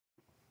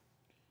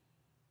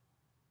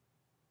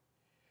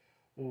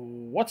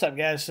What's up,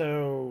 guys?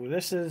 So,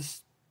 this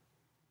is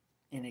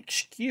an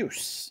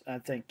excuse, I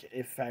think,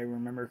 if I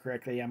remember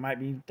correctly. I might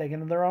be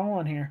thinking of the wrong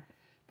one here,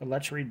 but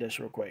let's read this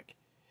real quick.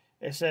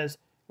 It says,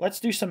 let's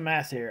do some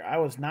math here. I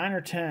was 9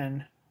 or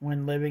 10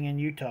 when living in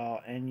Utah,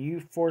 and you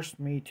forced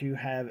me to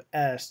have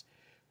S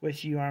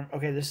with you on.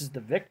 Okay, this is the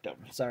victim.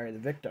 Sorry, the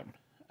victim.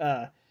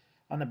 Uh,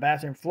 on the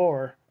bathroom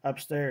floor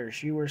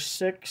upstairs. You are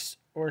 6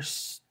 or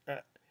so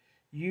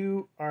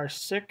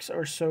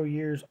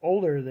years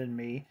older than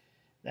me.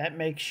 That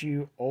makes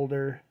you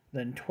older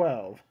than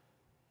 12.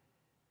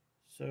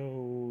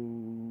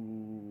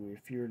 So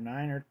if you're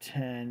 9 or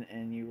 10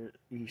 and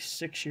he's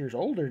 6 years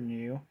older than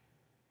you,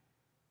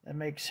 that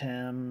makes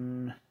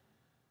him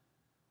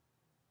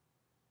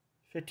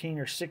 15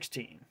 or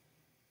 16.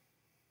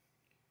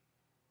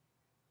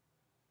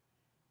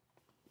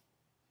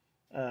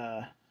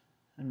 And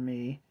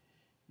me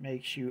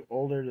makes you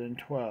older than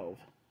 12.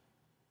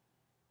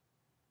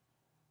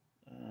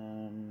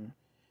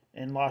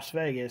 In Las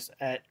Vegas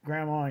at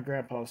Grandma and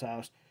Grandpa's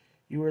house.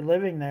 You were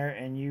living there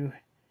and you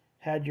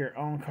had your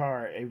own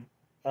car,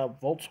 a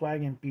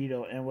Volkswagen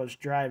Beetle, and was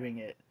driving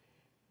it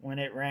when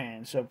it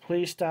ran. So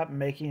please stop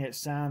making it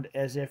sound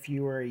as if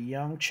you were a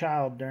young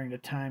child during the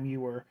time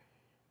you were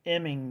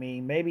emming me.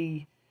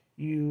 Maybe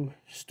you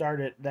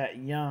started that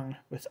young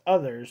with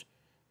others,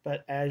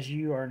 but as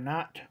you are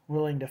not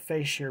willing to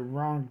face your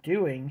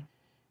wrongdoing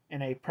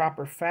in a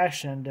proper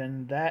fashion,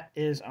 then that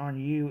is on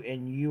you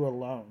and you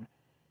alone.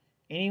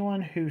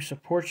 Anyone who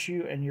supports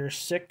you in your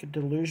sick,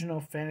 delusional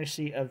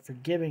fantasy of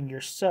forgiving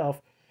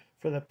yourself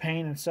for the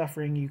pain and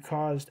suffering you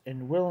caused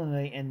and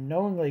willingly and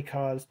knowingly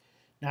caused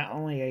not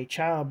only a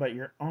child but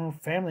your own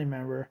family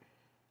member.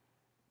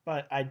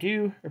 But I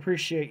do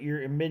appreciate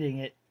your admitting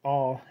it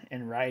all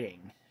in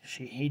writing.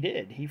 He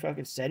did. He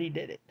fucking said he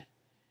did it.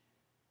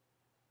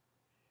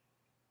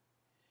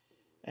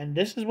 And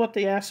this is what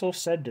the asshole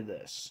said to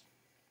this.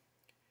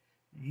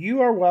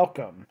 You are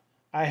welcome.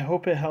 I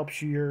hope it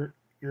helps your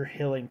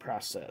healing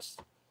process.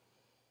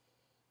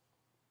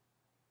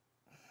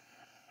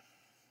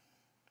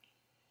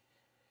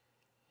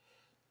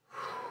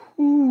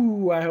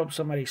 Ooh, I hope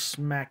somebody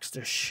smacks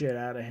the shit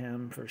out of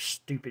him for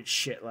stupid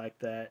shit like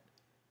that.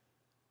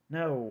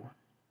 No.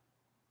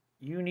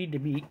 You need to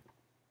be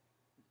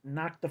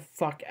knocked the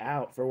fuck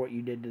out for what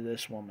you did to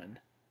this woman.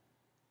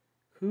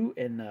 Who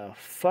in the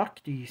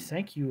fuck do you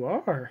think you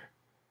are?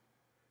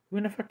 Who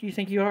in the fuck do you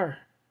think you are?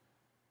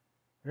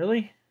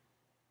 Really?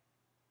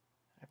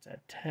 That's a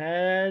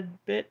tad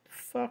bit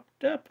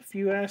fucked up, if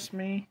you ask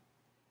me.